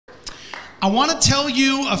I want to tell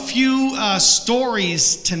you a few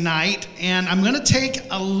stories tonight, and I'm going to take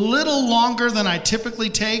a little longer than I typically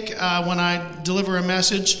take when I deliver a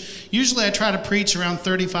message. Usually I try to preach around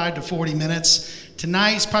 35 to 40 minutes.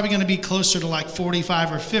 Tonight it's probably going to be closer to like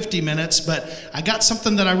 45 or 50 minutes, but I got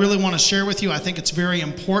something that I really want to share with you. I think it's very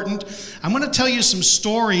important. I'm going to tell you some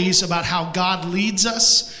stories about how God leads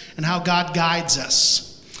us and how God guides us.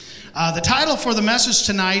 The title for the message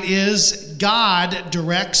tonight is God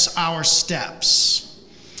Directs Our Steps.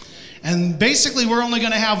 And basically we're only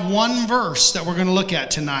going to have one verse that we're going to look at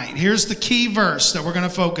tonight. Here's the key verse that we're going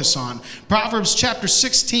to focus on. Proverbs chapter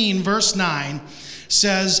 16 verse 9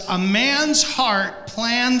 says, "A man's heart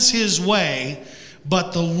plans his way,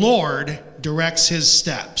 but the Lord directs his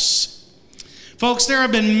steps." Folks, there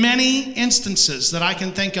have been many instances that I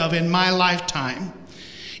can think of in my lifetime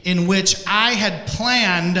in which I had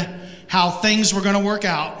planned how things were going to work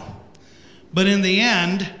out, but in the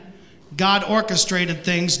end, God orchestrated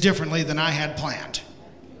things differently than I had planned.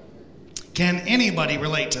 Can anybody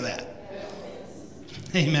relate to that?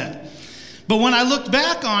 Amen. But when I looked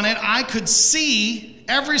back on it, I could see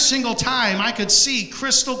every single time, I could see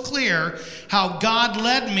crystal clear how God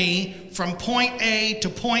led me from point A to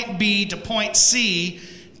point B to point C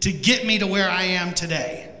to get me to where I am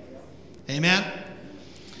today. Amen.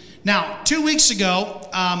 Now, 2 weeks ago,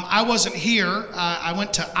 I wasn't here. I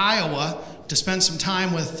went to Iowa to spend some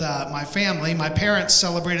time with my family. My parents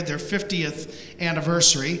celebrated their 50th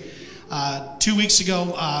anniversary. 2 weeks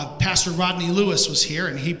ago, Pastor Rodney Lewis was here,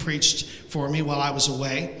 and he preached for me while I was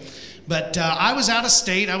away. But I was out of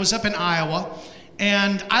state. I was up in Iowa.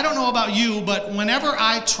 And I don't know about you, but whenever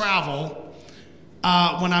I travel,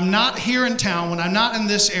 when I'm not here in town, when I'm not in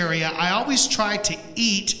this area, I always try to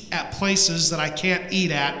eat at places that I can't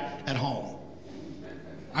eat at home.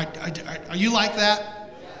 Are you like that?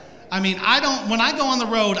 I mean, when I go on the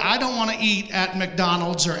road, I don't want to eat at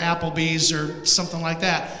McDonald's or Applebee's or something like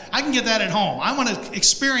that. I can get that at home. I want to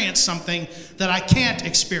experience something that I can't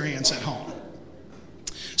experience at home.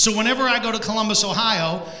 So whenever I go to Columbus,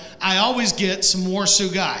 Ohio, I always get some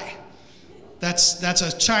Warsu Gai. That's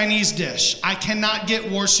a Chinese dish. I cannot get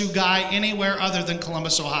Warsu Gai anywhere other than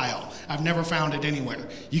Columbus, Ohio. I've never found it anywhere.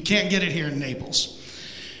 You can't get it here in Naples.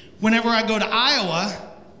 Whenever I go to Iowa,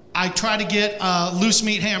 I try to get a loose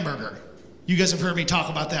meat hamburger. You guys have heard me talk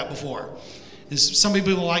about that before. Some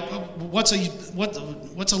people are like, what's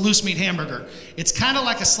a loose meat hamburger? It's kind of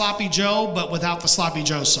like a sloppy Joe, but without the sloppy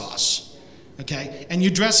Joe sauce. Okay? And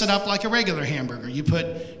you dress it up like a regular hamburger. You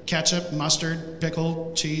put ketchup, mustard,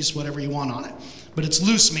 pickle, cheese, whatever you want on it. But it's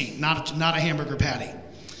loose meat, not a hamburger patty.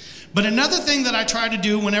 But another thing that I try to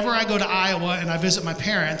do whenever I go to Iowa and I visit my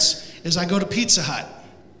parents is I go to Pizza Hut.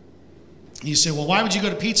 You say, well, why would you go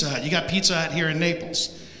to Pizza Hut? You got Pizza Hut here in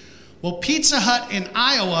Naples. Well, Pizza Hut in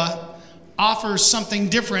Iowa offers something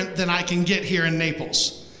different than I can get here in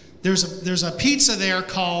Naples. There's a pizza there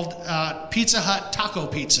called Pizza Hut Taco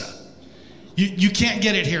Pizza. You can't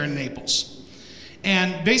get it here in Naples.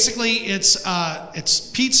 And basically it's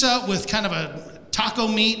pizza with kind of a taco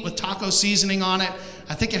meat with taco seasoning on it.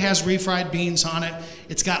 I think it has refried beans on it.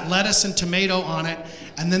 It's got lettuce and tomato on it.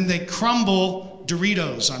 And then they crumble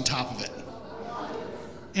Doritos on top of it.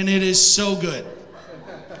 And it is so good.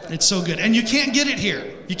 It's so good. And you can't get it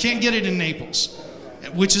here. You can't get it in Naples,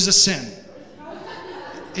 which is a sin.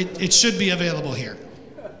 It should be available here.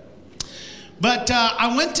 But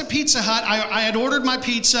I went to Pizza Hut. I had ordered my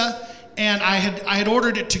pizza, and I had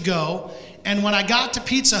ordered it to go. And when I got to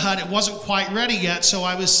Pizza Hut, it wasn't quite ready yet, so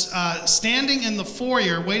I was standing in the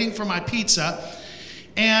foyer waiting for my pizza,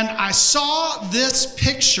 and I saw this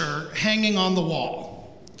picture hanging on the wall.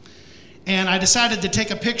 And I decided to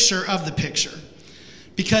take a picture of the picture.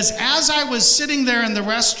 Because as I was sitting there in the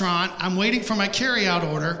restaurant, I'm waiting for my carryout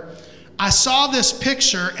order, I saw this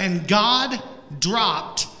picture, and God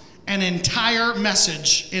dropped an entire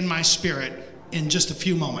message in my spirit in just a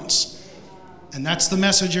few moments. And that's the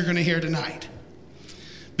message you're going to hear tonight.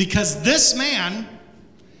 Because this man,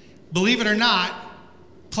 believe it or not,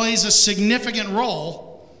 plays a significant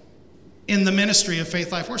role in the ministry of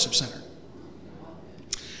Faith Life Worship Center.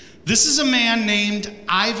 This is a man named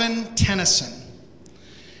Ivan Tennyson.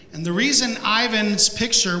 And the reason Ivan's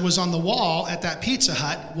picture was on the wall at that Pizza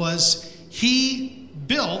Hut was he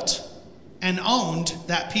built and owned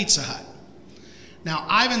that Pizza Hut. Now,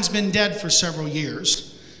 Ivan's been dead for several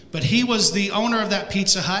years, but he was the owner of that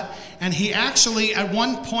Pizza Hut, and he actually, at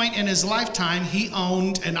one point in his lifetime, he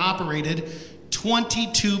owned and operated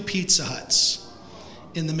 22 Pizza Huts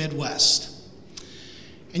in the Midwest.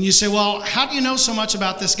 And you say, well, how do you know so much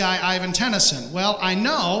about this guy, Ivan Tennyson? Well, I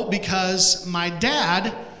know because my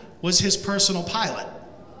dad was his personal pilot.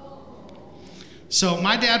 So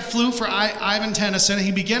my dad flew for Ivan Tennyson.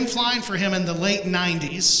 He began flying for him in the late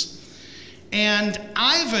 90s. And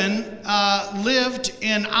Ivan lived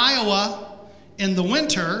in Iowa in the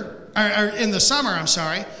winter, or in the summer, I'm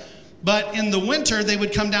sorry. But in the winter, they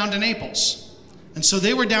would come down to Naples. And so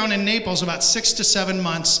they were down in Naples about 6 to 7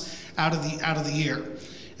 months out of the year.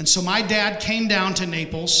 And so my dad came down to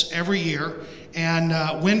Naples every year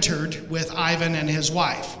and wintered with Ivan and his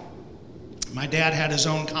wife. My dad had his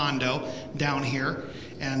own condo down here,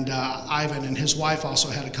 and Ivan and his wife also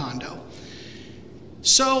had a condo.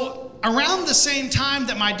 So around the same time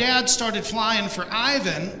that my dad started flying for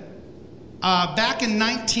Ivan, back in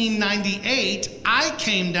 1998, I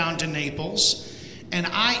came down to Naples, and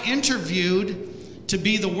I interviewed to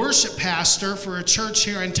be the worship pastor for a church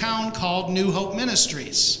here in town called New Hope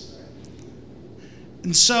Ministries.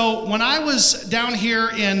 And so when I was down here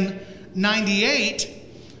in 98,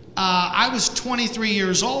 I was 23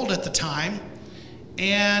 years old at the time,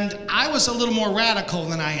 and I was a little more radical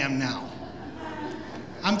than I am now.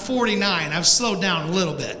 I'm 49. I've slowed down a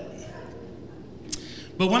little bit.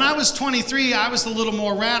 But when I was 23, I was a little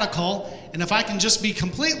more radical, and if I can just be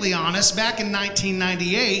completely honest, back in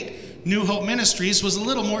 1998, New Hope Ministries was a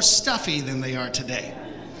little more stuffy than they are today.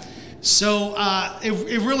 So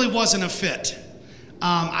it really wasn't a fit.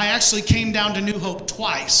 I actually came down to New Hope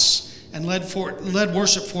twice and led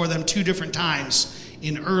worship for them 2 different times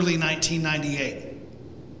in early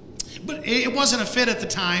 1998. But it wasn't a fit at the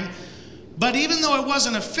time. But even though it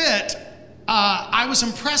wasn't a fit, I was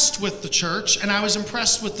impressed with the church, and I was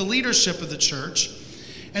impressed with the leadership of the church.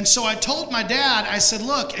 And so I told my dad, I said,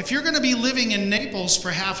 look, if you're going to be living in Naples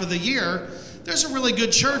for half of the year, there's a really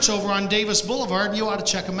good church over on Davis Boulevard, and you ought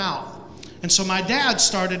to check them out. And so my dad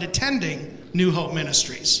started attending New Hope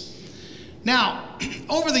Ministries. Now,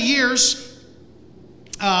 over the years,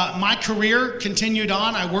 my career continued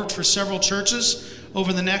on. I worked for several churches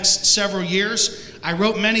over the next several years. I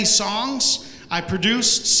wrote many songs. I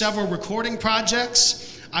produced several recording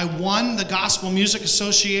projects. I won the Gospel Music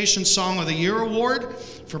Association Song of the Year Award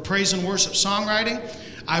for praise and worship songwriting.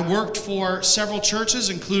 I worked for several churches,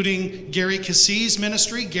 including Gary Cassie's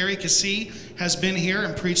ministry. Gary Cassie has been here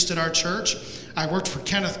and preached at our church. I worked for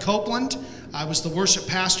Kenneth Copeland. I was the worship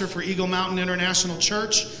pastor for Eagle Mountain International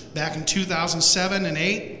Church back in 2007 and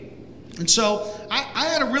 8. And so I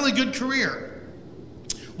had a really good career.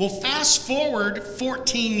 Well, fast forward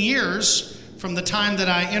 14 years from the time that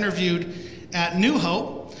I interviewed at New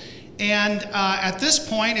Hope. And at this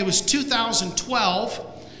point, it was 2012.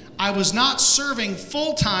 I was not serving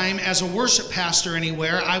full-time as a worship pastor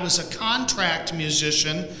anywhere. I was a contract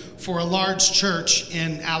musician for a large church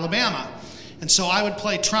in Alabama. And so I would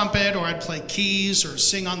play trumpet, or I'd play keys, or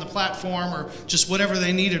sing on the platform, or just whatever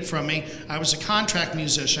they needed from me. I was a contract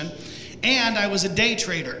musician. And I was a day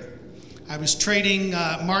trader. I was trading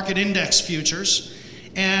market index futures.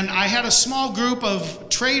 And I had a small group of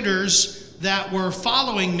traders that were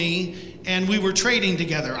following me, and we were trading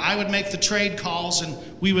together. I would make the trade calls, and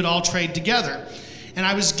we would all trade together. And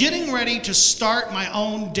I was getting ready to start my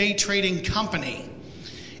own day trading company.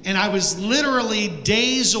 And I was literally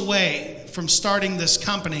days away from starting this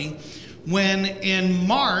company when in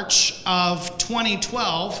March of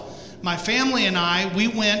 2012, my family and we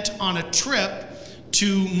went on a trip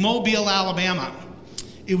to Mobile, Alabama.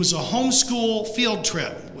 It was a homeschool field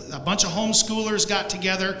trip. A bunch of homeschoolers got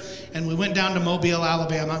together, and we went down to Mobile,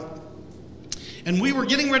 Alabama. And we were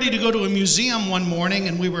getting ready to go to a museum one morning,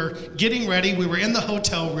 and we were getting ready. We were in the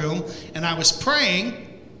hotel room, and I was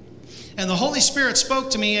praying, and the Holy Spirit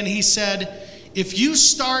spoke to me, and he said, if you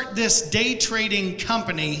start this day trading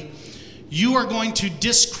company, you are going to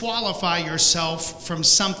disqualify yourself from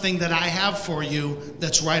something that I have for you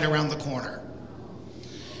that's right around the corner.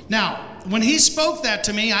 Now, when he spoke that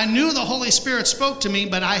to me, I knew the Holy Spirit spoke to me,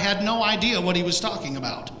 but I had no idea what he was talking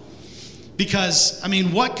about. Because, I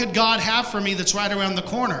mean, what could God have for me that's right around the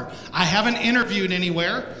corner? I haven't interviewed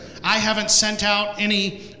anywhere. I haven't sent out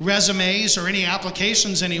any resumes or any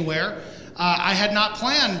applications anywhere. I had not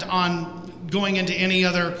planned on going into any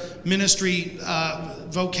other ministry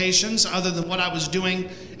vocations other than what I was doing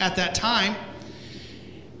at that time.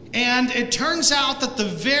 And it turns out that the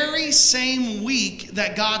very same week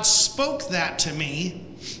that God spoke that to me,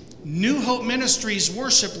 New Hope Ministries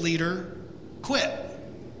worship leader quit.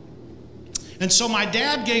 And so my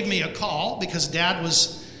dad gave me a call, because Dad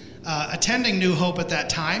was attending New Hope at that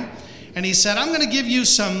time. And he said, I'm going to give you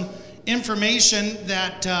some information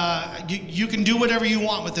that you can do whatever you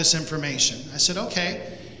want with this information. I said,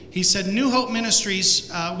 okay. He said, New Hope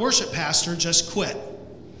Ministries worship pastor just quit.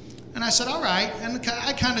 And I said, all right. And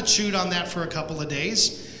I kind of chewed on that for a couple of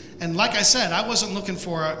days. And like I said, I wasn't looking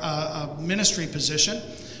for a ministry position,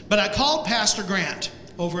 but I called Pastor Grant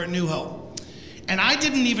over at New Hope. And I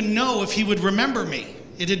didn't even know if he would remember me.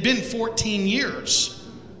 It had been 14 years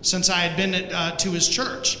since I had been to his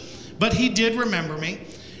church. But he did remember me.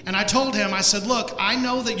 And I told him, I said, look, I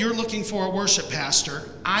know that you're looking for a worship pastor.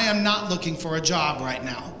 I am not looking for a job right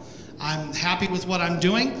now. I'm happy with what I'm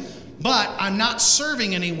doing, but I'm not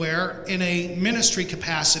serving anywhere in a ministry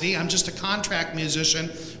capacity. I'm just a contract musician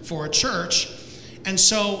for a church. And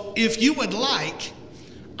so if you would like,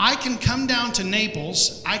 I can come down to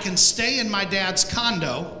Naples. I can stay in my dad's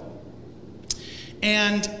condo.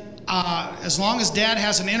 And as long as Dad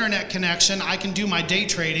has an internet connection, I can do my day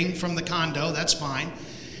trading from the condo. That's fine.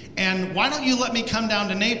 And why don't you let me come down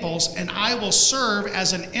to Naples, and I will serve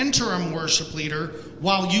as an interim worship leader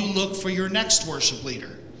while you look for your next worship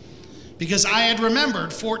leader. Because I had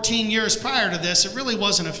remembered 14 years prior to this, it really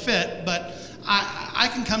wasn't a fit, but I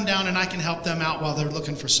can come down and I can help them out while they're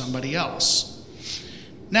looking for somebody else.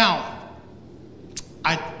 Now,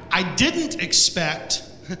 I didn't expect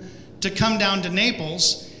to come down to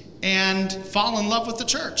Naples and fall in love with the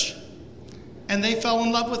church. And they fell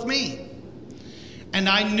in love with me. And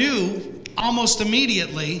I knew almost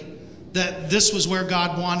immediately that this was where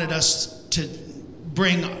God wanted us to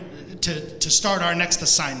start our next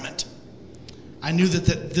assignment. I knew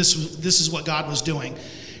that this is what God was doing.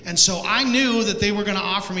 And so I knew that they were going to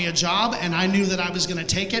offer me a job, and I knew that I was going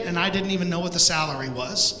to take it, and I didn't even know what the salary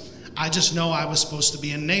was. I just know I was supposed to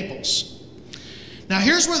be in Naples. Now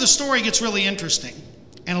here's where the story gets really interesting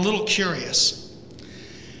and a little curious.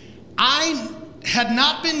 I had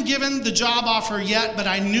not been given the job offer yet, but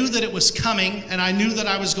I knew that it was coming, and I knew that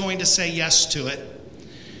I was going to say yes to it.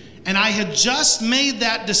 And I had just made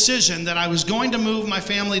that decision that I was going to move my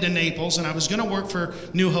family to Naples, and I was going to work for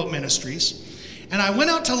New Hope Ministries. And I went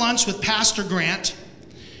out to lunch with Pastor Grant,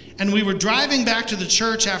 and we were driving back to the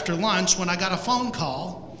church after lunch when I got a phone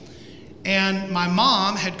call, and my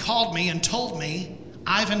mom had called me and told me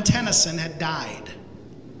Ivan Tennyson had died.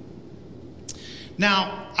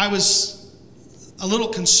 Now, I was a little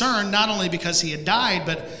concerned, not only because he had died,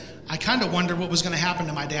 but I kind of wondered what was going to happen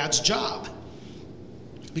to my dad's job,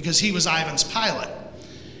 because he was Ivan's pilot.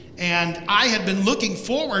 And I had been looking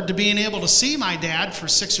forward to being able to see my dad for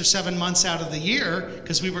 6 or 7 months out of the year,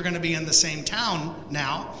 because we were going to be in the same town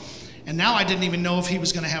now. And now I didn't even know if he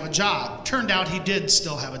was going to have a job. Turned out he did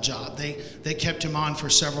still have a job. They kept him on for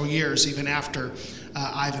several years, even after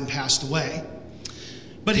Ivan passed away.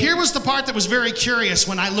 But here was the part that was very curious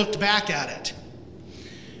when I looked back at it.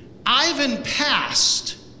 Ivan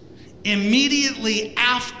passed immediately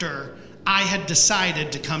after I had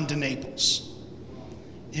decided to come to Naples.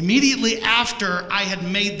 Immediately after I had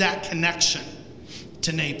made that connection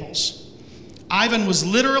to Naples. Ivan was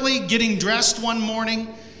literally getting dressed one morning.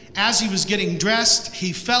 As he was getting dressed,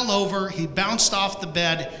 he fell over, he bounced off the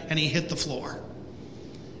bed, and he hit the floor.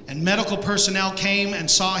 And medical personnel came and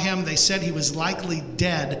saw him. They said he was likely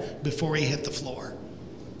dead before he hit the floor.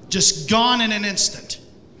 Just gone in an instant.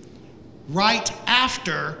 Right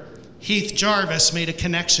after Heath Jarvis made a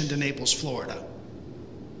connection to Naples, Florida.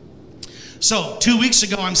 So 2 weeks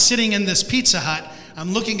ago, I'm sitting in this Pizza Hut.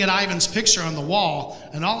 I'm looking at Ivan's picture on the wall,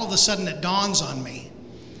 and all of a sudden it dawns on me.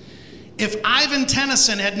 If Ivan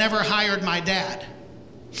Tennyson had never hired my dad,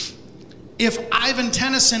 if Ivan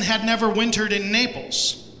Tennyson had never wintered in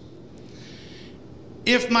Naples,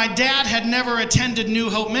 if my dad had never attended New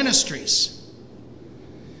Hope Ministries,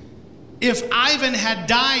 if Ivan had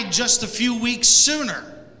died just a few weeks sooner,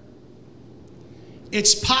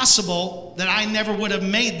 it's possible that I never would have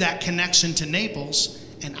made that connection to Naples,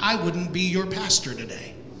 and I wouldn't be your pastor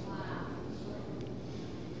today.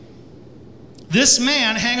 This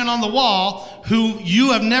man hanging on the wall, who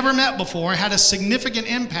you have never met before, had a significant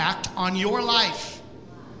impact on your life.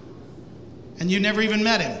 And you never even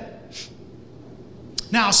met him.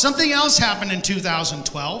 Now, something else happened in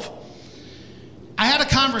 2012. I had a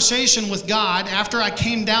conversation with God after I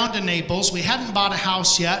came down to Naples. We hadn't bought a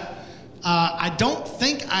house yet. I don't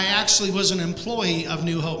think I actually was an employee of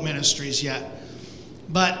New Hope Ministries yet.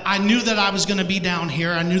 But I knew that I was going to be down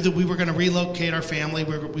here. I knew that we were going to relocate our family.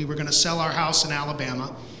 We were going to sell our house in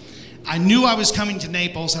Alabama. I knew I was coming to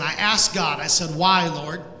Naples, and I asked God, I said, why,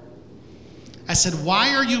 Lord? I said,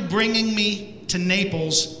 why are you bringing me to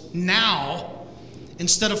Naples now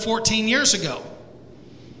instead of 14 years ago?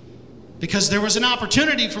 Because there was an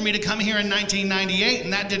opportunity for me to come here in 1998,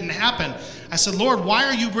 and that didn't happen. I said, Lord, why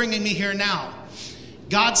are you bringing me here now?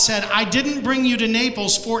 God said, I didn't bring you to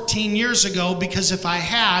Naples 14 years ago because if I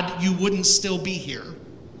had, you wouldn't still be here.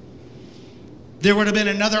 There would have been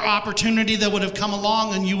another opportunity that would have come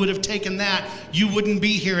along and you would have taken that. You wouldn't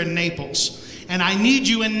be here in Naples. And I need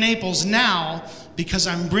you in Naples now because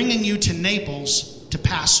I'm bringing you to Naples to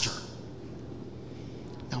pastor.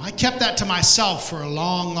 Now, I kept that to myself for a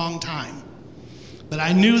long, long time. But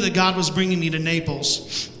I knew that God was bringing me to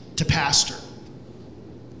Naples to pastor.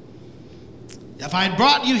 If I had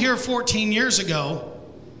brought you here 14 years ago,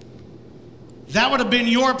 that would have been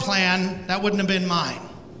your plan. That wouldn't have been mine.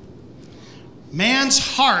 Man's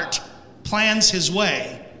heart plans his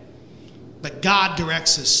way, but God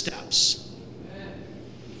directs his steps.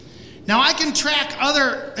 Now, I can track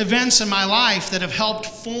other events in my life that have helped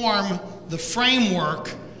form the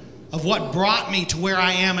framework of what brought me to where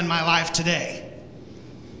I am in my life today.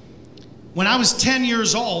 When I was 10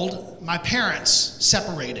 years old, my parents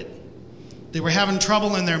separated. They were having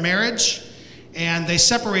trouble in their marriage, and they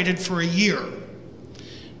separated for a year.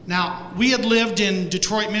 Now, we had lived in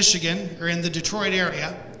Detroit, Michigan, or in the Detroit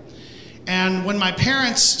area, and when my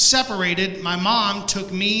parents separated, my mom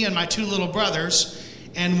took me and my two little brothers,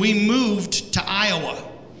 and we moved to Iowa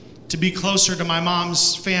to be closer to my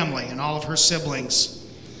mom's family and all of her siblings.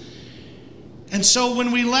 And so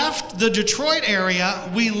when we left the Detroit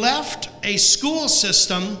area, we left a school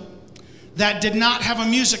system that did not have a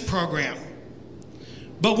music program.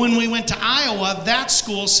 But when we went to Iowa, that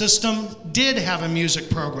school system did have a music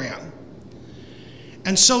program.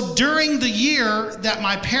 And so during the year that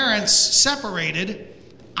my parents separated,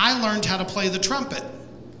 I learned how to play the trumpet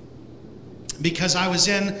because I was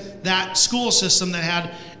in that school system that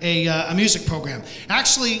had a music program.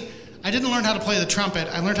 Actually, I didn't learn how to play the trumpet.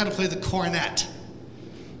 I learned how to play the cornet,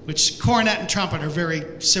 which cornet and trumpet are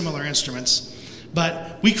very similar instruments.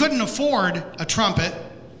 But we couldn't afford a trumpet.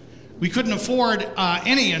 We couldn't afford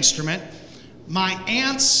any instrument. My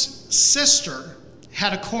aunt's sister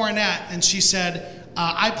had a cornet, and she said,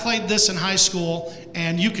 I played this in high school,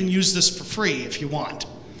 and you can use this for free if you want.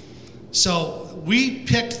 So we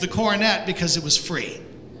picked the cornet because it was free.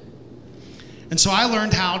 And so I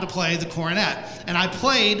learned how to play the cornet. And I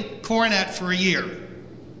played cornet for a year.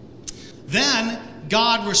 Then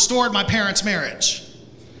God restored my parents' marriage.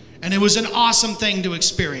 And it was an awesome thing to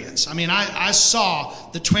experience. I mean, I saw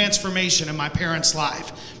the transformation in my parents'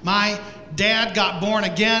 life. My dad got born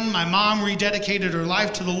again. My mom rededicated her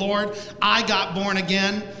life to the Lord. I got born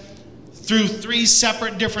again through 3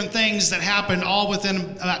 separate different things that happened all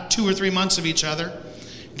within about 2 or 3 months of each other.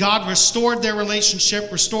 God restored their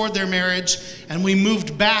relationship, restored their marriage, and we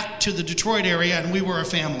moved back to the Detroit area, and we were a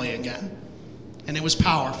family again. And it was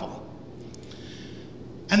powerful.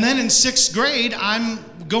 And then in 6th grade, I'm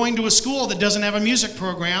going to a school that doesn't have a music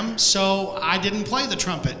program, so I didn't play the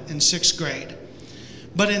trumpet in 6th grade.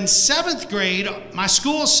 But in 7th grade, my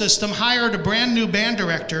school system hired a brand new band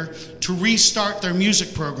director to restart their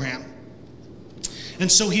music program.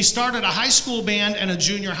 And so he started a high school band and a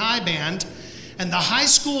junior high band, and the high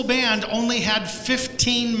school band only had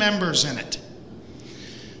 15 members in it.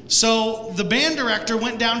 So the band director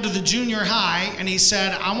went down to the junior high and he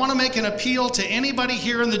said, I want to make an appeal to anybody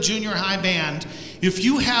here in the junior high band. If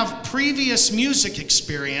you have previous music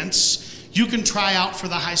experience, you can try out for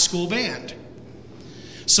the high school band.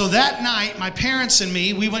 So that night, my parents and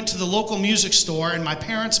me, we went to the local music store, and my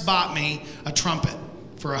parents bought me a trumpet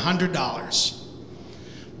for $100.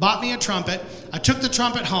 Bought me a trumpet. I took the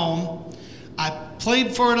trumpet home. I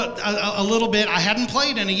played for it a little bit. I hadn't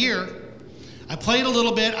played in a year. I played a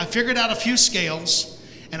little bit. I figured out a few scales,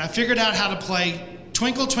 and I figured out how to play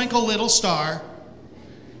Twinkle, Twinkle, Little Star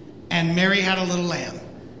and Mary Had a Little Lamb.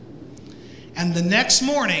 And the next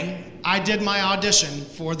morning, I did my audition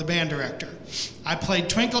for the band director. I played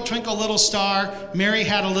Twinkle, Twinkle, Little Star, Mary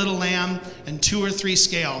Had a Little Lamb, and 2 or 3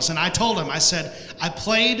 scales. And I told him, I said, I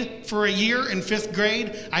played for a year in 5th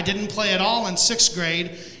grade. I didn't play at all in 6th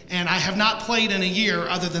grade. And I have not played in a year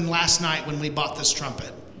other than last night when we bought this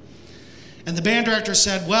trumpet. And the band director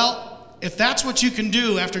said, well, if that's what you can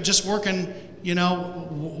do after just working, you know,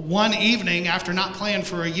 one evening after not playing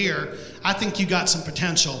for a year, I think you got some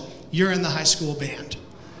potential. You're in the high school band.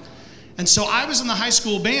 And so I was in the high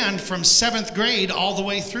school band from 7th grade all the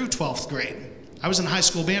way through 12th grade. I was in the high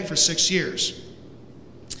school band for 6 years.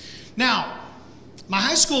 Now, my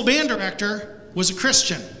high school band director was a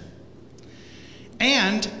Christian.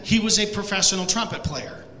 And he was a professional trumpet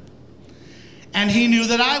player. And he knew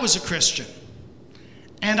that I was a Christian.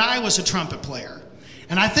 And I was a trumpet player.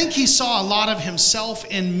 And I think he saw a lot of himself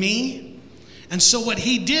in me. And so what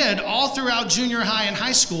he did all throughout junior high and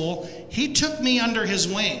high school, he took me under his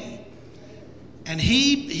wing. And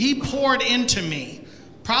he poured into me,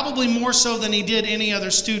 probably more so than he did any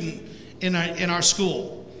other student in our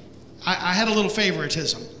school. I had a little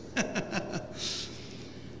favoritism.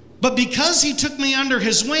 But because he took me under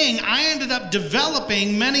his wing, I ended up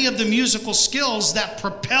developing many of the musical skills that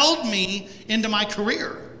propelled me into my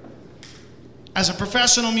career as a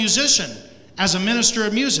professional musician, as a minister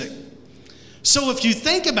of music. So if you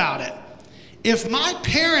think about it, if my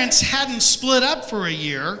parents hadn't split up for a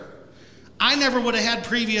year, I never would have had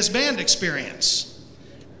previous band experience.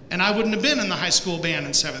 And I wouldn't have been in the high school band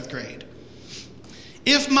in 7th grade.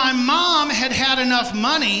 If my mom had had enough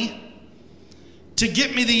money to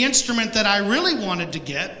get me the instrument that I really wanted to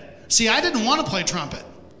get, see, I didn't want to play trumpet.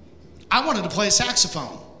 I wanted to play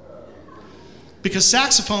saxophone. Because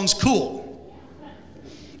saxophone's cool.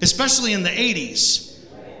 Especially in the 80s.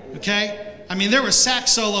 Okay? I mean, there were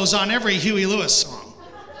sax solos on every Huey Lewis song,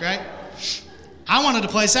 right? I wanted to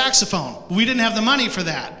play saxophone. We didn't have the money for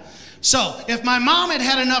that. So if my mom had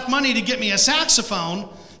had enough money to get me a saxophone,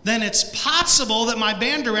 then it's possible that my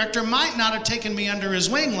band director might not have taken me under his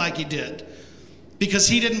wing like he did, because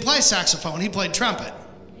he didn't play saxophone, he played trumpet.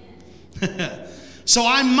 So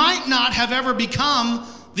I might not have ever become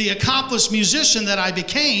the accomplished musician that I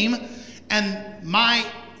became, and my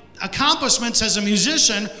accomplishments as a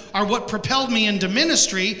musician are what propelled me into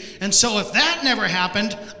ministry. And so if that never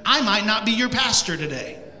happened, I might not be your pastor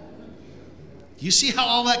today. You see how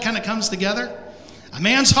all that kind of comes together? A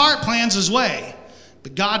man's heart plans his way,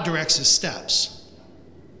 but God directs his steps.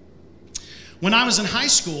 When I was in high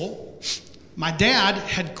school, my dad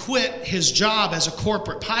had quit his job as a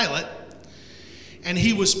corporate pilot, and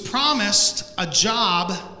he was promised a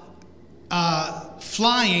job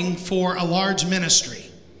flying for a large ministry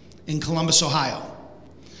in Columbus, Ohio.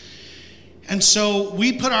 And so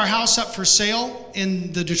we put our house up for sale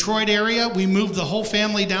in the Detroit area. We moved the whole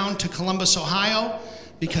family down to Columbus, Ohio,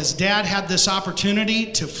 because Dad had this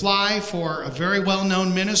opportunity to fly for a very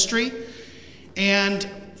well-known ministry. And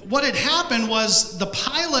what had happened was the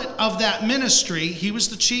pilot of that ministry, he was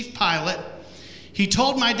the chief pilot, he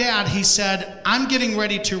told my dad, he said, I'm getting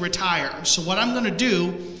ready to retire. So what I'm going to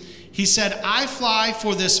do, he said, I fly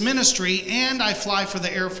for this ministry and I fly for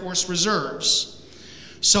the Air Force Reserves.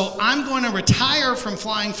 So I'm going to retire from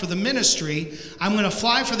flying for the ministry. I'm going to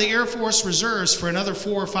fly for the Air Force Reserves for another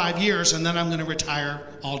 4 or 5 years, and then I'm going to retire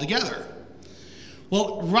altogether.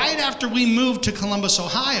 Well, right after we moved to Columbus,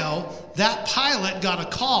 Ohio, that pilot got a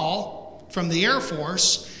call from the Air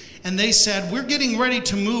Force, and they said, we're getting ready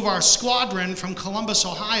to move our squadron from Columbus,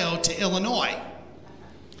 Ohio to Illinois.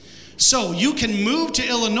 So you can move to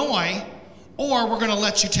Illinois, or we're going to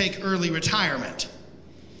let you take early retirement.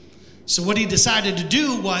 So what he decided to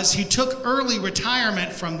do was he took early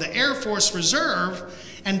retirement from the Air Force Reserve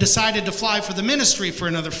and decided to fly for the ministry for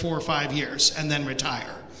another 4 or 5 years and then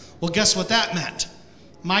retire. Well, guess what that meant?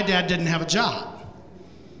 My dad didn't have a job.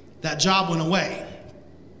 That job went away.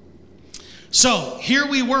 So here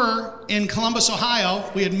we were in Columbus,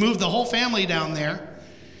 Ohio. We had moved the whole family down there.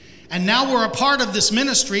 And now we're a part of this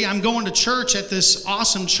ministry. I'm going to church at this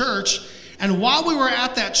awesome church. And while we were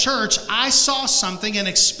at that church, I saw something and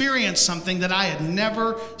experienced something that I had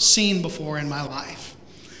never seen before in my life.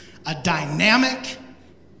 A dynamic,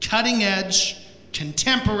 cutting-edge,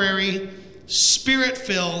 contemporary,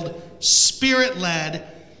 spirit-filled, spirit-led,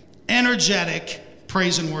 energetic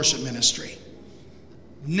praise and worship ministry.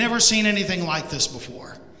 Never seen anything like this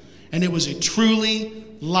before. And it was a truly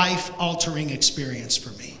life-altering experience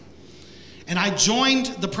for me. And I joined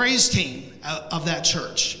the praise team of that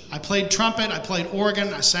church. I played trumpet, I played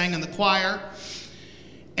organ, I sang in the choir.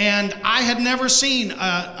 And I had never seen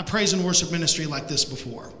a praise and worship ministry like this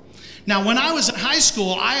before. Now, when I was in high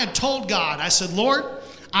school, I had told God, I said, Lord,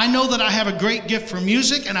 I know that I have a great gift for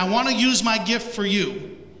music, and I want to use my gift for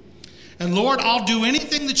you. And Lord, I'll do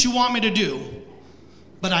anything that you want me to do,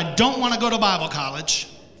 but I don't want to go to Bible college,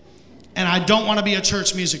 and I don't want to be a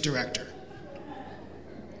church music director.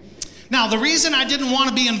 Now, the reason I didn't want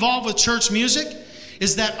to be involved with church music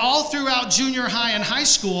is that all throughout junior high and high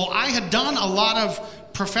school, I had done a lot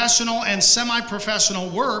of professional and semi-professional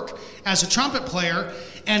work as a trumpet player,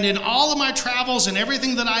 and in all of my travels and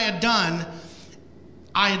everything that I had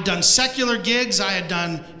done secular gigs, I had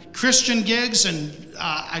done Christian gigs, and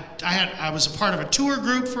I was a part of a tour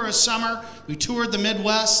group for a summer. We toured the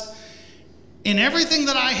Midwest. In everything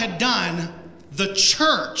that I had done, the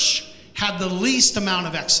church had the least amount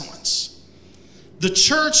of excellence. The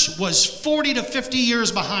church was 40 to 50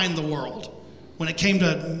 years behind the world when it came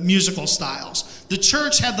to musical styles. The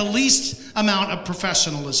church had the least amount of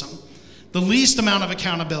professionalism, the least amount of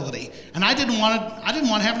accountability, and I didn't want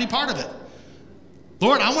to have any part of it.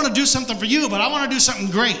 Lord, I want to do something for you, but I want to do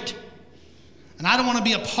something great. And I don't want to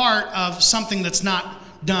be a part of something that's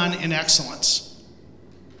not done in excellence.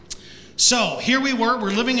 So here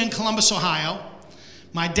we're living in Columbus, Ohio.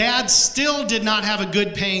 My dad still did not have a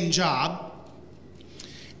good paying job.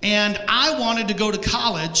 And I wanted to go to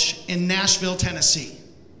college in Nashville, Tennessee.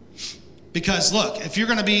 Because look, if you're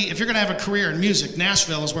gonna have a career in music,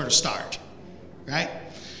 Nashville is where to start, right?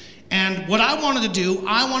 And what I wanted to do,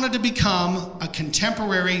 I wanted to become a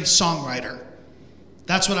contemporary songwriter.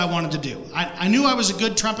 That's what I wanted to do. I knew I was a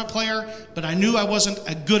good trumpet player, but I knew I wasn't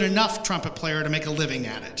a good enough trumpet player to make a living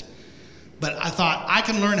at it. But I thought, I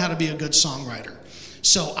can learn how to be a good songwriter.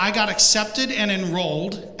 So I got accepted and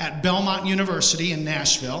enrolled at Belmont University in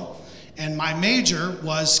Nashville, and my major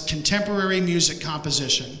was contemporary music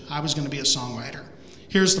composition. I was going to be a songwriter.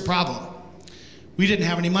 Here's the problem. We didn't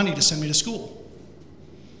have any money to send me to school.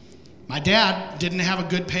 My dad didn't have a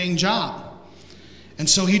good paying job. And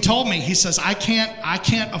so he told me, he says, I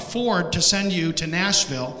can't afford to send you to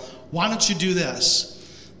Nashville. Why don't you do this?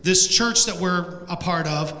 This church that we're a part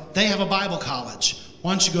of, they have a Bible college.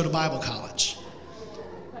 Why don't you go to Bible college?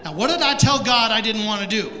 Now, what did I tell God I didn't want to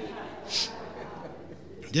do?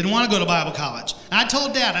 Didn't want to go to Bible college. And I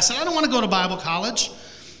told Dad, I said, I don't want to go to Bible college.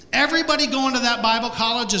 Everybody going to that Bible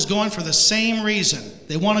college is going for the same reason.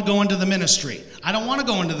 They want to go into the ministry. I don't want to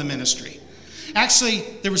go into the ministry. Actually,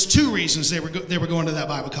 there was two reasons they were going to that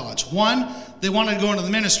Bible college. One, they wanted to go into the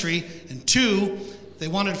ministry, and two, they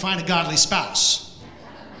wanted to find a godly spouse.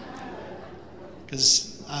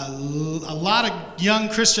 Because a lot of young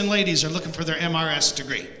Christian ladies are looking for their MRS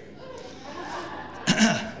degree.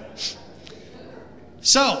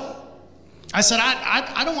 So I said,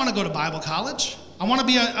 I don't want to go to Bible college. I want to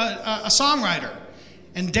be a songwriter.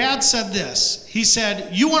 And Dad said this. He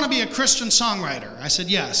said, you want to be a Christian songwriter? I said,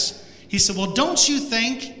 yes. He said, well, don't you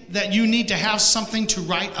think that you need to have something to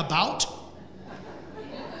write about?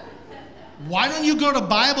 Why don't you go to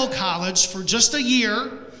Bible college for just a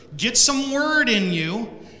year, get some word in you,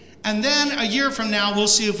 and then a year from now, we'll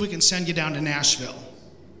see if we can send you down to Nashville.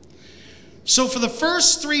 So for the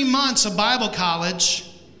first 3 months of Bible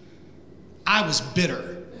college, I was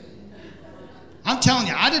bitter. I'm telling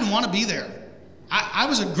you, I didn't want to be there. I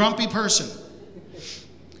was a grumpy person.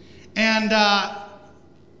 And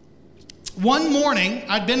one morning,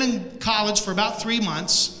 I'd been in college for about 3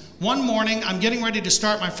 months. One morning, I'm getting ready to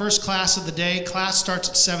start my first class of the day. Class starts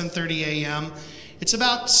at 7:30 a.m. It's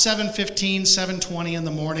about 7:15, 7:20 in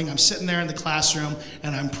the morning. I'm sitting there in the classroom,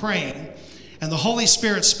 and I'm praying. And the Holy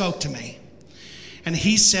Spirit spoke to me. And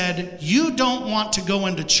he said, you don't want to go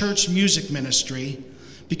into church music ministry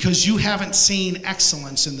because you haven't seen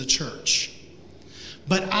excellence in the church.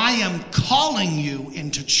 But I am calling you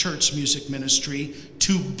into church music ministry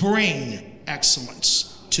to bring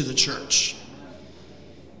excellence to the church.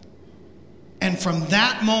 And from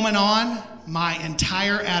that moment on, my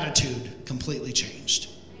entire attitude completely changed.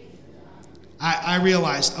 I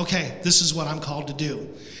realized, okay, this is what I'm called to do.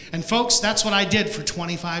 And folks, that's what I did for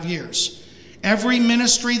 25 years. Every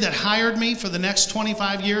ministry that hired me for the next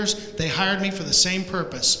 25 years, they hired me for the same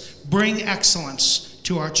purpose. Bring excellence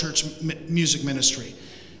to our church music ministry.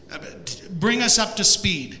 Bring us up to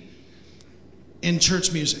speed in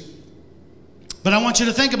church music. But I want you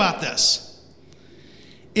to think about this.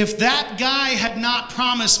 If that guy had not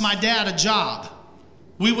promised my dad a job,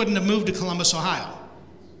 we wouldn't have moved to Columbus, Ohio.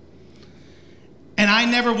 And I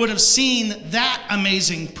never would have seen that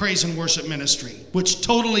amazing praise and worship ministry, which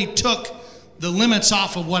totally took the limits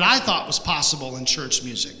off of what I thought was possible in church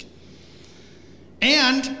music.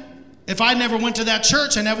 And if I never went to that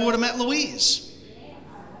church, I never would have met Louise.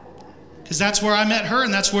 Because that's where I met her,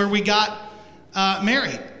 and that's where we got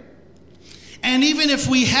married. And even if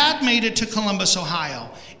we had made it to Columbus,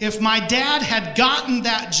 Ohio, if my dad had gotten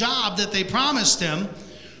that job that they promised him,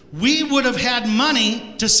 we would have had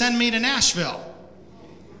money to send me to Nashville.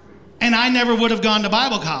 And I never would have gone to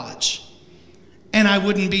Bible college. And I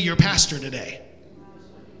wouldn't be your pastor today.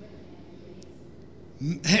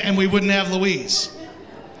 And we wouldn't have Louise.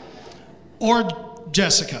 Or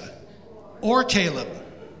Jessica. Or Caleb.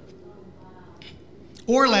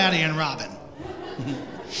 Or Laddie and Robin.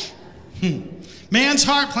 Man's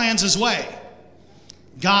heart plans his way.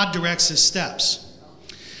 God directs his steps.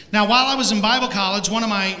 Now, while I was in Bible college, one of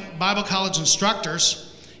my Bible college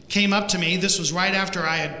instructors came up to me. This was right after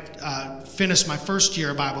I had finished my first year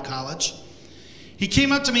of Bible college. He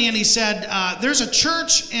came up to me and he said, there's a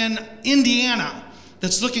church in Indiana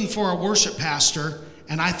that's looking for a worship pastor,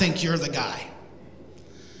 and I think you're the guy.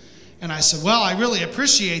 And I said, well, I really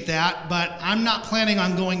appreciate that, but I'm not planning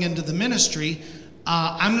on going into the ministry.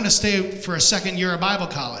 I'm going to stay for a second year of Bible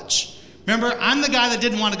college. Remember, I'm the guy that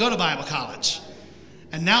didn't want to go to Bible college.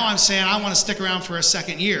 And now I'm saying I want to stick around for a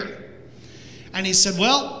second year. And he said,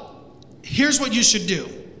 well, here's what you should do.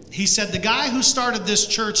 He said, the guy who started this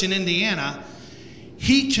church in Indiana,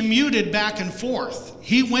 he commuted back and forth.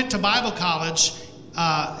 He went to Bible college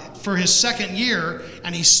for his second year,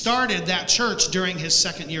 and he started that church during his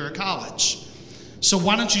second year of college. So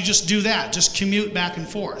why don't you just do that? Just commute back and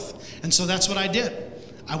forth. And so that's what I did.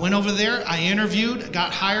 I went over there, I interviewed,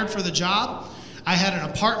 got hired for the job. I had an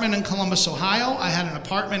apartment in Columbus, Ohio. I had an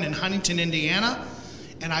apartment in Huntington, Indiana.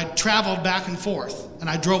 And I traveled back and forth. And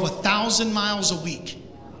I drove 1,000 miles a week.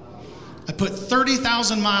 I put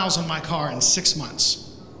 30,000 miles on my car in 6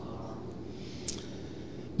 months.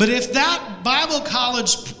 But if that Bible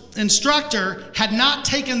college instructor had not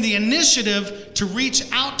taken the initiative to reach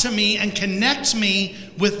out to me and connect me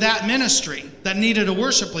with that ministry that needed a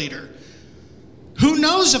worship leader, who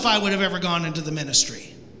knows if I would have ever gone into the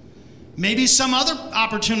ministry? Maybe some other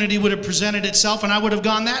opportunity would have presented itself and I would have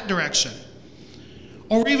gone that direction.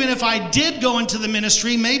 Or even if I did go into the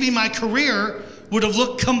ministry, maybe my career would have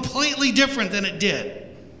looked completely different than it did.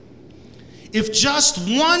 If just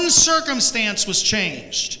one circumstance was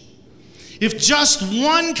changed, if just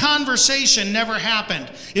one conversation never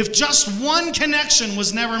happened, if just one connection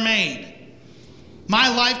was never made,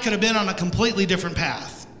 my life could have been on a completely different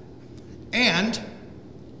path. And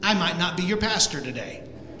I might not be your pastor today.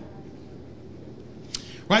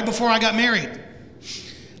 Right before I got married,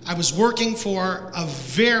 I was working for a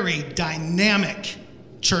very dynamic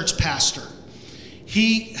church pastor.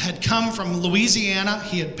 He had come from Louisiana.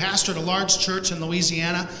 He had pastored a large church in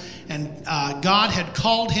Louisiana, and God had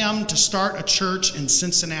called him to start a church in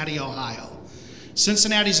Cincinnati, Ohio.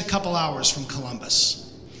 Cincinnati's a couple hours from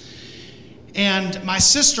Columbus. And my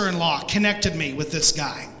sister-in-law connected me with this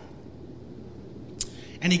guy.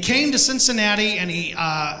 And he came to Cincinnati, and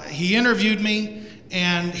he interviewed me.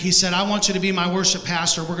 And he said, I want you to be my worship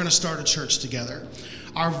pastor. We're going to start a church together.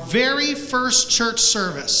 Our very first church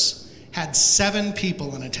service had 7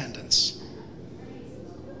 people in attendance.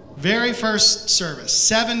 Very first service,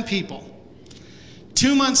 7 people.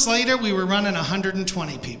 2 months later, we were running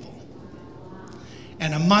 120 people.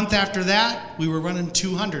 And a month after that, we were running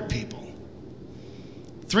 200 people.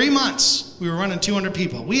 3 months, we were running 200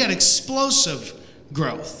 people. We had explosive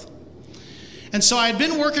growth. And so I had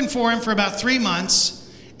been working for him for about 3 months,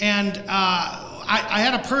 and I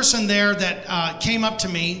had a person there that came up to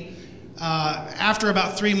me after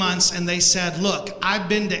about 3 months, and they said, look, I've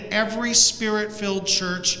been to every Spirit-filled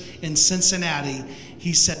church in Cincinnati.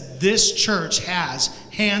 He said, this church has,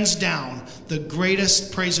 hands down, the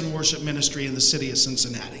greatest praise and worship ministry in the city of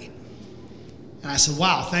Cincinnati. And I said,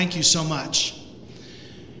 wow, thank you so much.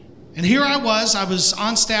 And here I was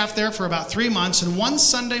on staff there for about 3 months, and one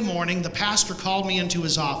Sunday morning, the pastor called me into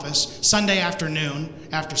his office, Sunday afternoon,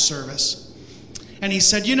 after service. And he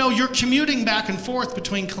said, you know, you're commuting back and forth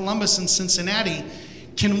between Columbus and Cincinnati.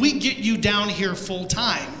 Can we get you down here full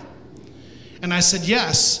time? And I said,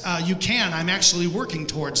 yes, you can. I'm actually working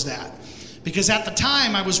towards that. Because at the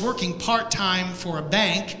time, I was working part-time for a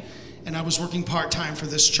bank, and I was working part-time for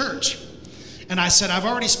this church. And I said, I've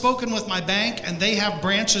already spoken with my bank, and they have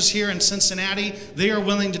branches here in Cincinnati. They are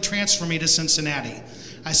willing to transfer me to Cincinnati.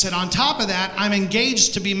 I said, on top of that, I'm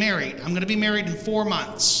engaged to be married. I'm going to be married in 4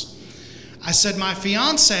 months. I said, my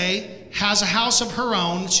fiance has a house of her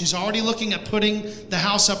own. She's already looking at putting the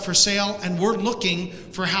house up for sale, and we're looking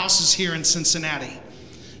for houses here in Cincinnati.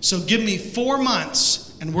 So give me 4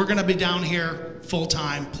 months, and we're going to be down here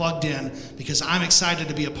full-time, plugged in, because I'm excited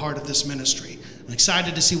to be a part of this ministry. I'm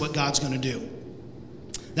excited to see what God's going to do.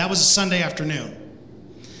 That was a Sunday afternoon.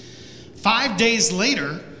 5 days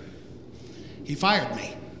later, he fired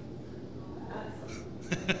me.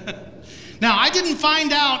 Now, I didn't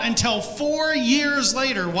find out until 4 years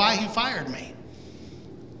later why he fired me.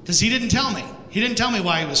 Because he didn't tell me. He didn't tell me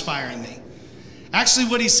why he was firing me. Actually,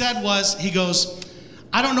 what he said was, he goes,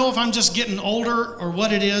 I don't know if I'm just getting older or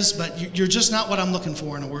what it is, but you're just not what I'm looking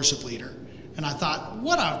for in a worship leader. And I thought,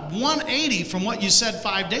 what a 180 from what you said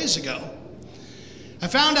 5 days ago. I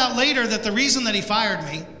found out later that the reason that he fired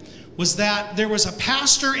me was that there was a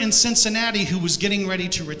pastor in Cincinnati who was getting ready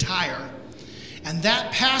to retire. And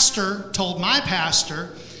that pastor told my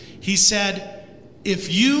pastor, he said,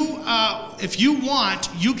 if you want,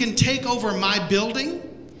 you can take over my building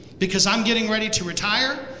because I'm getting ready to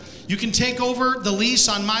retire. You can take over the lease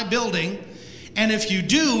on my building. And if you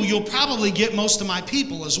do, you'll probably get most of my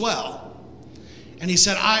people as well. And he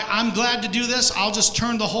said, I'm glad to do this. I'll just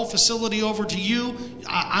turn the whole facility over to you.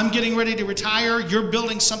 I'm getting ready to retire. You're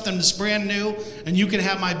building something that's brand new, and you can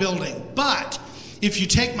have my building. But if you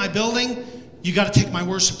take my building, you got to take my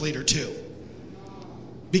worship leader too.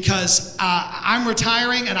 Because I'm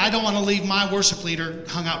retiring, and I don't want to leave my worship leader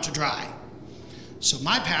hung out to dry. So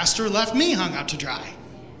my pastor left me hung out to dry,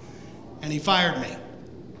 and he fired me.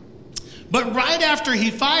 But right after he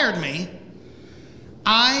fired me,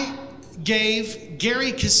 I gave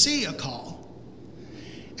Gary Cassie a call.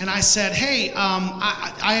 And I said, hey,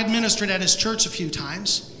 I had ministered at his church a few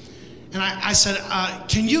times. And I said,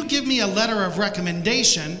 can you give me a letter of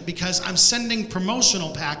recommendation, because I'm sending promotional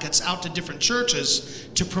packets out to different churches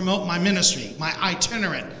to promote my ministry, my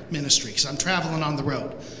itinerant ministry, because I'm traveling on the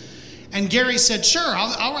road. And Gary said, sure,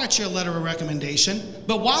 I'll write you a letter of recommendation.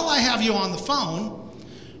 But while I have you on the phone,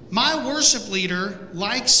 my worship leader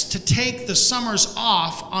likes to take the summers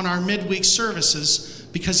off on our midweek services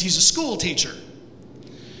because he's a school teacher.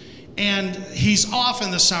 And he's off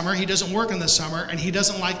in the summer, he doesn't work in the summer, and he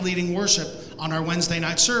doesn't like leading worship on our Wednesday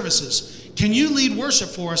night services. Can you lead worship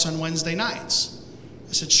for us on Wednesday nights?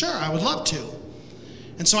 I said, sure, I would love to.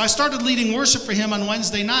 And so I started leading worship for him on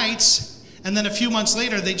Wednesday nights, and then a few months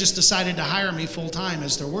later, they just decided to hire me full-time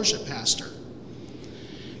as their worship pastor.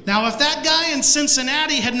 Now, if that guy in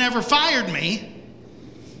Cincinnati had never fired me,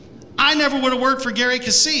 I never would have worked for Gary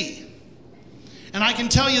Cassie. And I can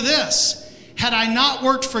tell you this, had I not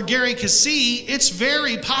worked for Gary Cassie, it's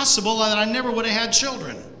very possible that I never would have had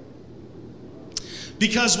children.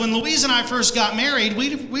 Because when Louise and I first got married,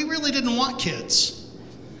 we really didn't want kids.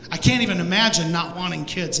 I can't even imagine not wanting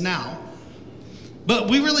kids now. But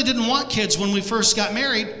we really didn't want kids when we first got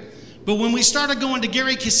married. But when we started going to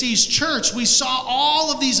Gary Cassie's church, we saw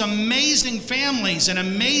all of these amazing families and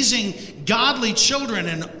amazing godly children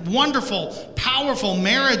and wonderful, powerful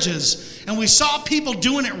marriages. And we saw people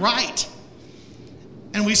doing it right.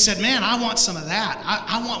 And we said, man, I want some of that.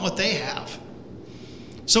 I want what they have.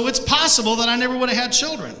 So it's possible that I never would have had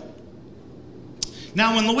children.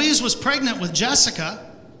 Now, when Louise was pregnant with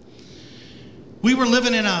Jessica, we were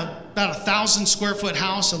living in about 1,000 square foot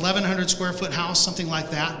house, 1,100 square foot house, something like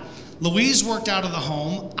that. Louise worked out of the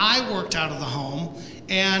home. I worked out of the home.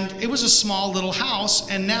 And it was a small little house.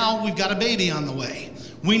 And now we've got a baby on the way.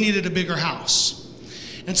 We needed a bigger house.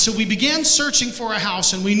 And so we began searching for a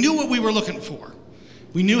house, and we knew what we were looking for.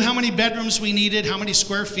 We knew how many bedrooms we needed, how many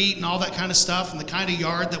square feet, and all that kind of stuff, and the kind of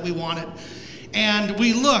yard that we wanted. And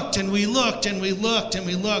we looked, and we looked, and we looked, and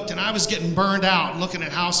we looked, and I was getting burned out looking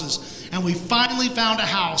at houses. And we finally found a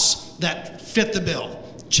house that fit the bill,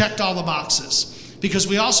 checked all the boxes. Because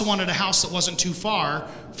we also wanted a house that wasn't too far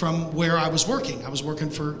from where I was working. I was working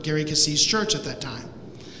for Gary Cassie's church at that time.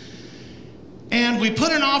 And we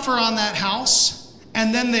put an offer on that house,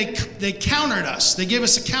 and then they countered us. They gave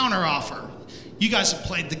us a counter offer. You guys have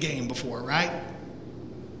played the game before, right?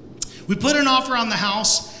 We put an offer on the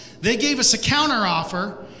house, they gave us a counter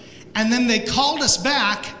offer, and then they called us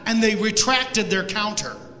back and they retracted their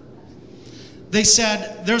counter. They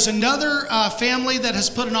said, there's another family that has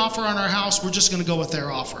put an offer on our house, we're just gonna go with their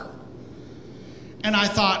offer. And I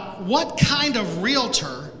thought, what kind of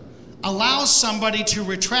realtor allows somebody to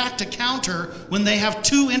retract a counter when they have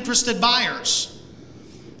two interested buyers?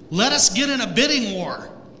 Let us get in a bidding war.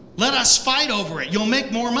 Let us fight over it. You'll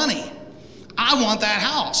make more money. I want that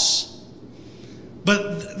house.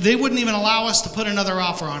 But they wouldn't even allow us to put another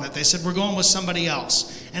offer on it. They said, we're going with somebody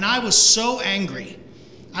else. And I was so angry.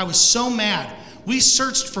 I was so mad. We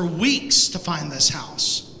searched for weeks to find this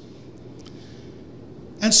house.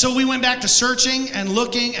 And so we went back to searching and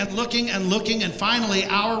looking and looking and looking. And finally,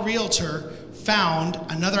 our realtor found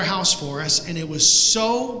another house for us. And it was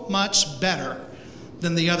so much better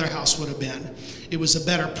than the other house would have been. It was a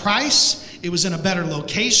better price, it was in a better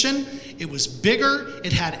location, it was bigger,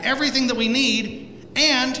 it had everything that we need,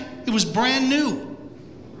 and it was brand new.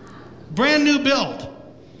 Brand new build,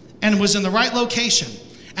 and it was in the right location.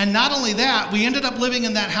 And not only that, we ended up living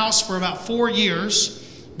in that house for about 4 years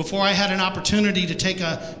before I had an opportunity to take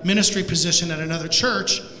a ministry position at another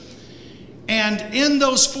church. And in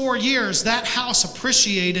those 4 years, that house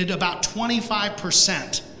appreciated about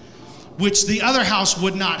 25%, which the other house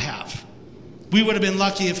would not have. We would have been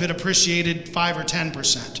lucky if it appreciated 5 or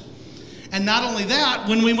 10%. And not only that,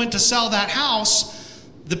 when we went to sell that house,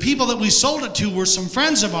 the people that we sold it to were some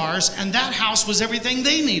friends of ours, and that house was everything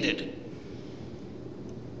they needed.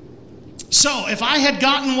 So if I had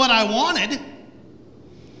gotten what I wanted,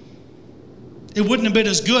 it wouldn't have been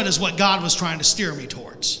as good as what God was trying to steer me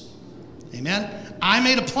towards. Amen? I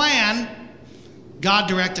made a plan, God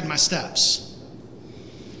directed my steps.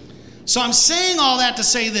 So I'm saying all that to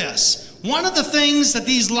say this. One of the things that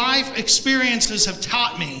these life experiences have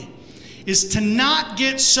taught me is to not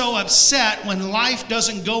get so upset when life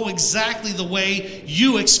doesn't go exactly the way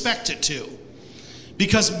you expect it to.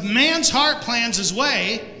 Because man's heart plans his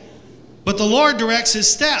way, but the Lord directs his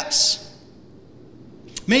steps.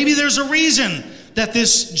 Maybe there's a reason that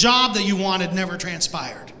this job that you wanted never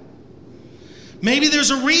transpired. Maybe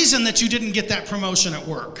there's a reason that you didn't get that promotion at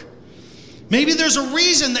work. Maybe there's a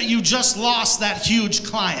reason that you just lost that huge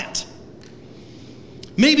client.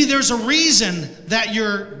 Maybe there's a reason that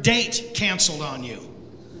your date canceled on you.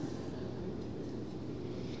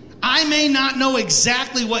 I may not know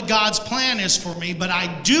exactly what God's plan is for me, but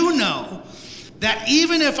I do know that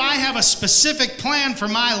even if I have a specific plan for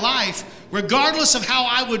my life, regardless of how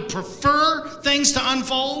I would prefer things to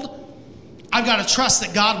unfold, I've got to trust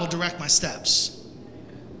that God will direct my steps.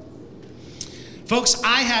 Folks,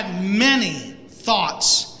 I had many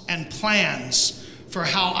thoughts and plans for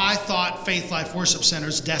how I thought Faith Life Worship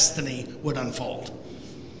Center's destiny would unfold.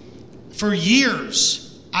 For years,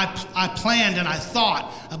 I planned and I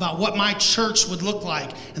thought about what my church would look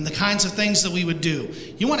like and the kinds of things that we would do.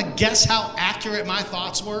 You want to guess how accurate my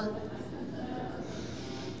thoughts were?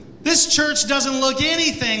 This church doesn't look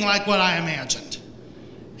anything like what I imagined.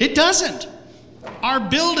 It doesn't. Our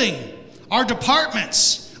building, our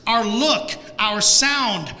departments, our look, our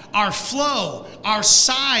sound, our flow, our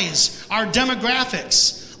size, our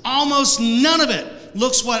demographics, almost none of it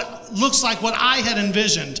looks like what I had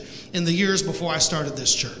envisioned in the years before I started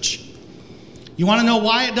this church. You want to know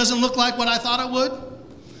why it doesn't look like what I thought it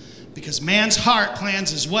would? Because man's heart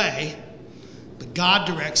plans his way, but God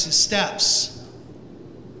directs his steps.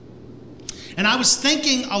 And I was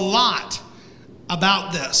thinking a lot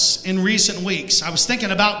about this in recent weeks. I was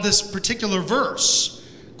thinking about this particular verse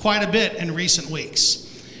quite a bit in recent weeks.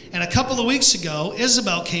 And a couple of weeks ago,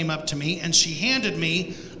 Isabel came up to me and she handed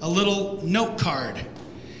me a little note card.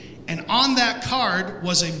 And on that card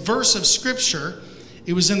was a verse of scripture.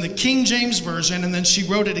 It was in the King James Version, and then she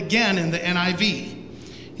wrote it again in the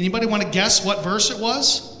NIV. Anybody want to guess what verse it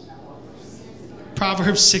was?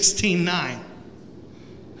 Proverbs 16:9.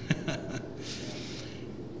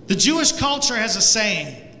 The Jewish culture has a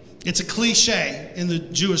saying. It's a cliche in the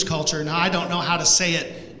Jewish culture. Now, I don't know how to say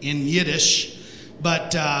it in Yiddish,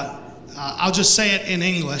 but I'll just say it in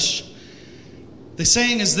English. The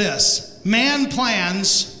saying is this: man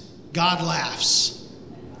plans, God laughs.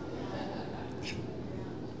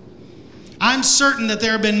 I'm certain that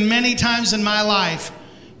there have been many times in my life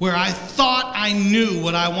where I thought I knew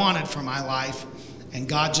what I wanted for my life, and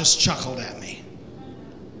God just chuckled at me.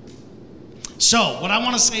 So, what I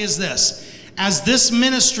want to say is this: as this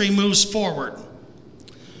ministry moves forward,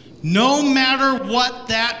 no matter what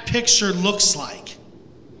that picture looks like,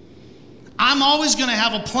 I'm always going to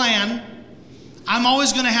have a plan. I'm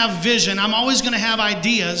always going to have vision. I'm always going to have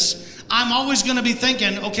ideas. I'm always going to be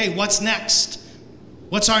thinking, okay, what's next?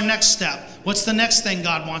 What's our next step? What's the next thing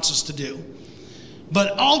God wants us to do?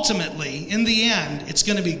 But ultimately, in the end, it's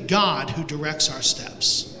going to be God who directs our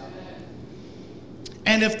steps.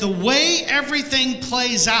 And if the way everything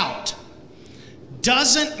plays out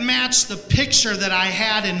doesn't match the picture that I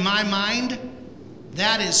had in my mind,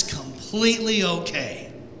 that is completely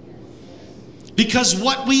okay. Because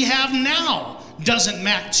what we have now doesn't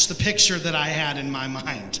match the picture that I had in my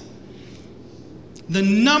mind. The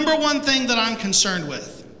number one thing that I'm concerned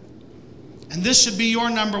with, and this should be your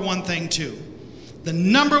number one thing too, the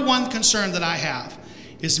number one concern that I have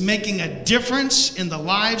is making a difference in the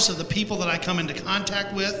lives of the people that I come into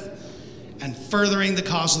contact with and furthering the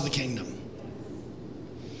cause of the kingdom.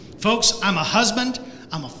 Folks, I'm a husband,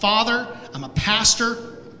 I'm a father, I'm a pastor,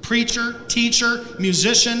 preacher, teacher,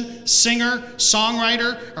 musician, singer,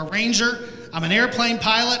 songwriter, arranger. I'm an airplane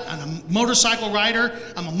pilot, I'm a motorcycle rider,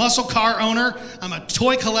 I'm a muscle car owner, I'm a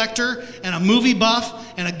toy collector, and a movie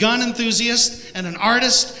buff, and a gun enthusiast, and an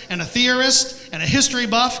artist, and a theorist, and a history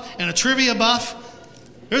buff, and a trivia buff.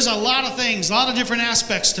 There's a lot of things, a lot of different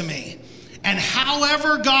aspects to me. And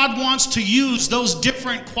however God wants to use those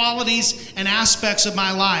different qualities and aspects of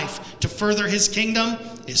my life to further his kingdom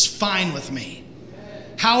is fine with me.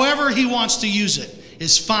 However he wants to use it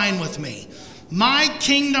is fine with me. My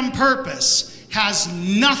kingdom purpose has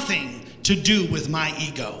nothing to do with my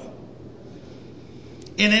ego.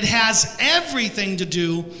 And it has everything to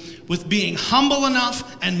do with being humble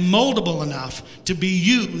enough and moldable enough to be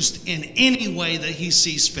used in any way that he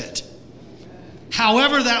sees fit.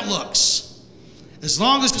 However that looks, as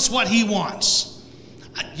long as it's what he wants.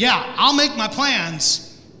 Yeah, I'll make my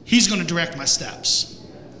plans. He's going to direct my steps.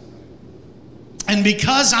 And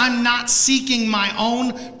because I'm not seeking my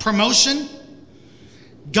own promotion,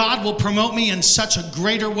 God will promote me in such a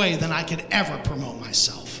greater way than I could ever promote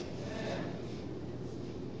myself.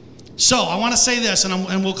 So I want to say this,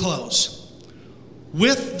 and we'll close.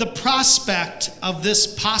 With the prospect of this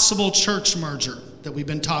possible church merger that we've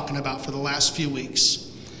been talking about for the last few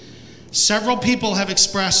weeks, several people have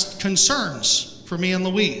expressed concerns for me and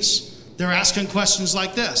Louise. They're asking questions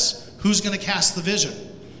like this: who's going to cast the vision?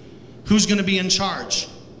 Who's going to be in charge?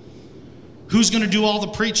 Who's going to do all the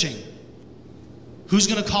preaching? Who's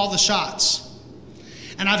going to call the shots?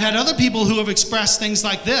 And I've had other people who have expressed things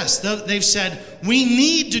like this. They've said, we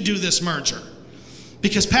need to do this merger.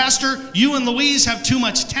 Because Pastor, you and Louise have too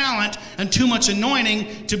much talent and too much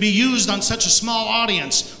anointing to be used on such a small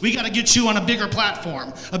audience. We got to get you on a bigger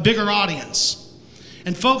platform, a bigger audience.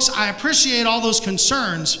 And folks, I appreciate all those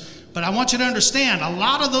concerns, but I want you to understand, a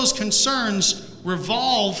lot of those concerns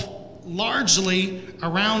revolve largely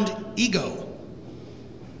around ego.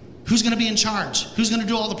 Who's going to be in charge? Who's going to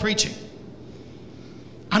do all the preaching?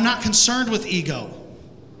 I'm not concerned with ego.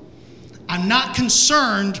 I'm not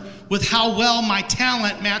concerned with how well my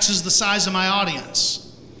talent matches the size of my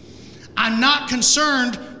audience. I'm not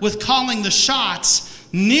concerned with calling the shots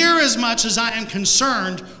near as much as I am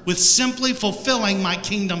concerned with simply fulfilling my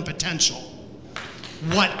kingdom potential,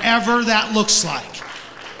 whatever that looks like.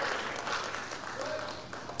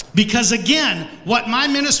 Because again, what my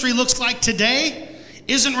ministry looks like today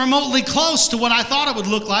isn't remotely close to what I thought it would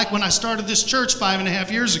look like when I started this church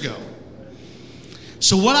 5.5 years ago.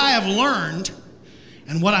 So what I have learned,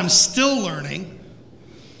 and what I'm still learning,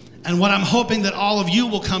 and what I'm hoping that all of you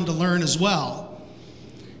will come to learn as well,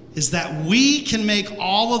 is that we can make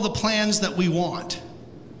all of the plans that we want,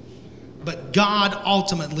 but God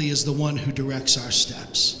ultimately is the one who directs our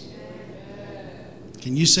steps.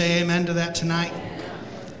 Can you say amen to that tonight?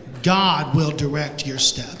 God will direct your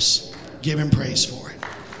steps. Give him praise for it.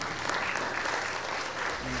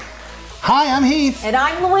 Hi, I'm Heath. And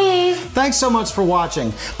I'm Louise. Thanks so much for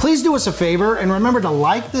watching. Please do us a favor and remember to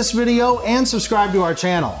like this video and subscribe to our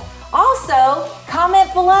channel. Also,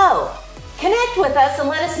 comment below. Connect with us and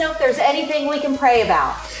let us know if there's anything we can pray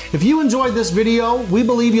about. If you enjoyed this video, we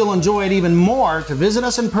believe you'll enjoy it even more to visit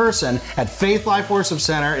us in person at Faith Life Worship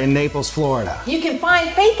Center in Naples, Florida. You can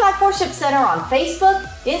find Faith Life Worship Center on Facebook,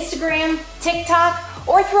 Instagram, TikTok,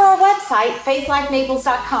 or through our website,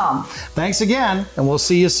 faithlifenaples.com. Thanks again, and we'll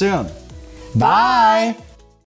see you soon. Bye.